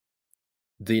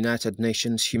The United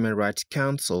Nations Human Rights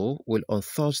Council will on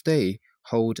Thursday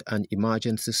hold an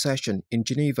emergency session in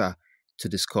Geneva to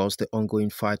discuss the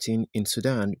ongoing fighting in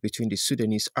Sudan between the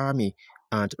Sudanese army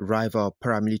and rival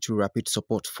paramilitary rapid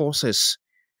support forces.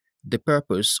 The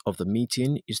purpose of the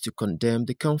meeting is to condemn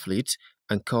the conflict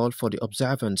and call for the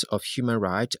observance of human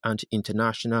rights and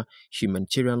international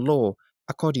humanitarian law,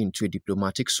 according to a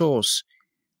diplomatic source.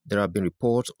 There have been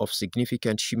reports of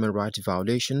significant human rights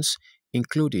violations,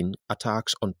 including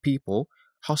attacks on people,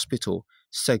 hospital,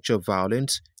 sexual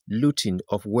violence, looting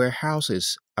of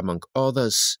warehouses, among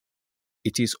others.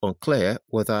 It is unclear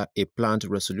whether a planned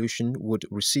resolution would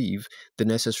receive the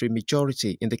necessary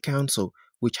majority in the Council,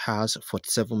 which has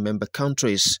 47 member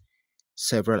countries.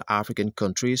 Several African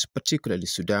countries, particularly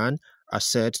Sudan, are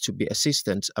said to be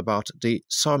hesitant about the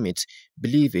summit,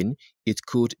 believing it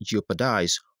could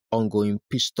jeopardize ongoing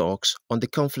peace talks on the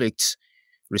conflict.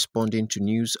 Responding to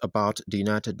news about the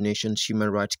United Nations Human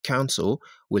Rights Council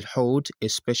will hold a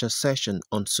special session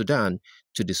on Sudan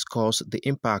to discuss the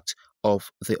impact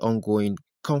of the ongoing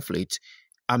conflict.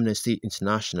 Amnesty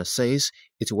International says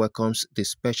it welcomes the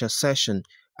special session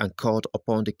and called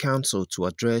upon the Council to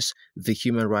address the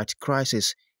human rights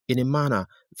crisis in a manner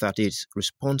that is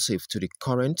responsive to the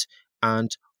current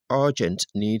and urgent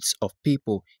needs of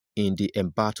people in the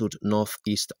embattled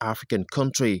Northeast African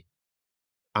country.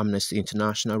 Amnesty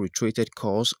International reiterated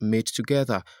calls made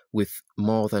together with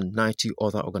more than 90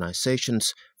 other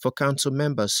organizations for council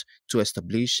members to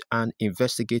establish an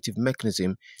investigative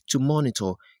mechanism to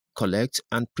monitor, collect,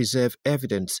 and preserve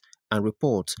evidence and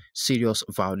report serious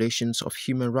violations of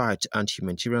human rights and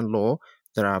humanitarian law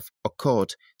that have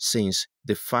occurred since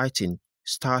the fighting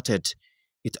started.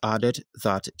 It added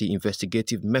that the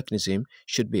investigative mechanism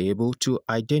should be able to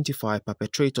identify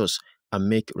perpetrators and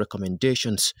make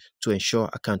recommendations to ensure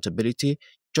accountability,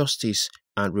 justice,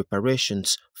 and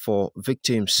reparations for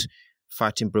victims.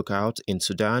 Fighting broke out in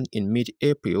Sudan in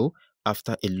mid-April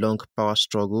after a long power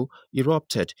struggle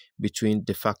erupted between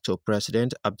de facto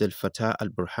President Abdel Fattah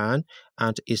al-Burhan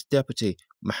and his deputy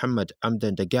Mohamed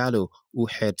Hamdan Dagalo, who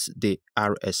heads the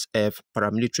RSF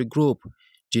paramilitary group.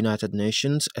 The United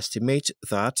Nations estimates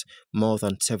that more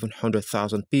than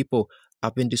 700,000 people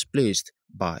have been displaced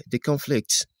by the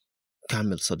conflict.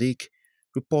 Kamil Sadiq,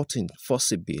 reporting for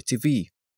CBA TV.